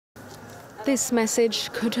This message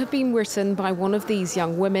could have been written by one of these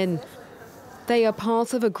young women. They are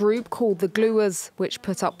part of a group called the Gluers, which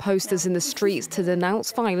put up posters in the streets to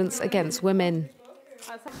denounce violence against women.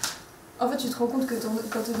 En fait, tu te rends compte que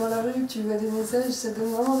quand tu es dans la rue, que tu vois des messages, ça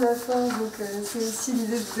donne vraiment de la force. Donc c'est aussi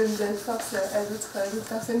l'idée de donner de la force à d'autres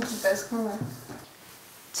personnes qui passeront.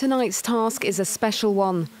 Tonight's task is a special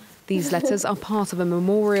one. These letters are part of a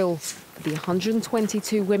memorial for the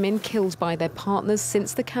 122 women killed by their partners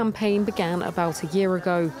since the campaign began about a year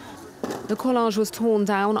ago. The collage was torn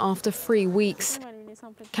down after 3 weeks.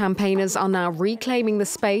 Campaigners are now reclaiming the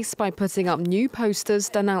space by putting up new posters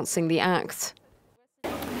denouncing the act.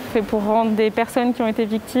 On fait pour rendre des personnes qui ont été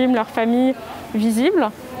victimes, leurs familles,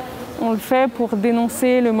 visibles. On le fait pour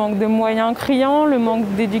dénoncer le manque de moyens criants, le manque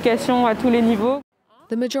d'éducation à tous les niveaux.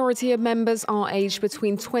 The majority of members are aged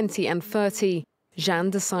between 20 and 30. Jeanne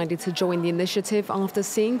decided to join the initiative after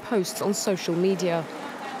seeing posts on social media.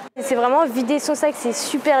 C'est vraiment vider son sac, c'est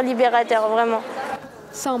super libérateur, vraiment.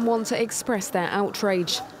 Some want to express their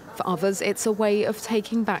outrage. For others, it's a way of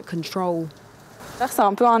taking back control. C'est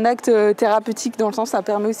un peu un acte thérapeutique dans le sens où ça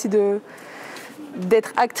permet aussi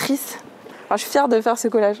d'être actrice. Enfin, je suis fière de faire ce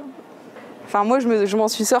collage. Enfin, moi, je m'en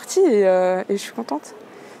suis sortie et je suis contente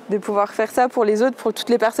de pouvoir faire ça pour les autres, pour toutes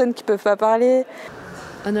les personnes qui ne peuvent pas parler.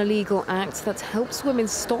 An illegal act that helps women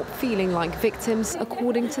stop feeling like victims,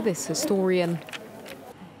 according to this historian.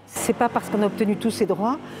 C'est pas parce qu'on a obtenu tous ces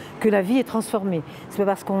droits que la vie est transformée. C'est pas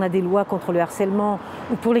parce qu'on a des lois contre le harcèlement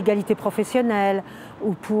ou pour l'égalité professionnelle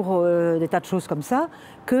ou pour des tas de choses comme ça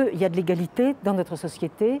qu'il y a de l'égalité dans notre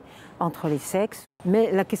société entre les sexes.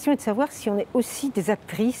 Mais la question est de savoir si on est aussi des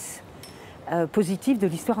actrices positives de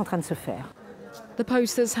l'histoire en train de se faire. The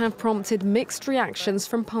posters have prompted mixed reactions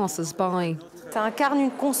from passers-by. Ça incarne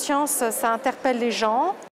une conscience, ça interpelle les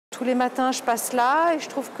gens. Tous les matins, je passe là et je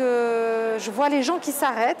trouve que je vois les gens qui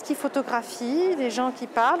s'arrêtent, qui photographient, les gens qui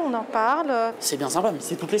parlent, on en parle. C'est bien sympa, mais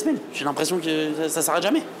c'est toutes les semaines. J'ai l'impression que ça s'arrête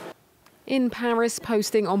jamais. In Paris,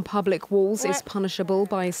 posting on public walls is punishable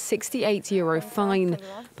by a €68 fine.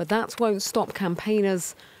 But that won't stop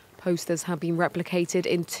campaigners. Posters have been replicated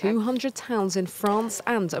in 200 towns in France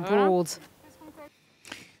and abroad.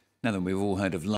 Now then, we've all heard of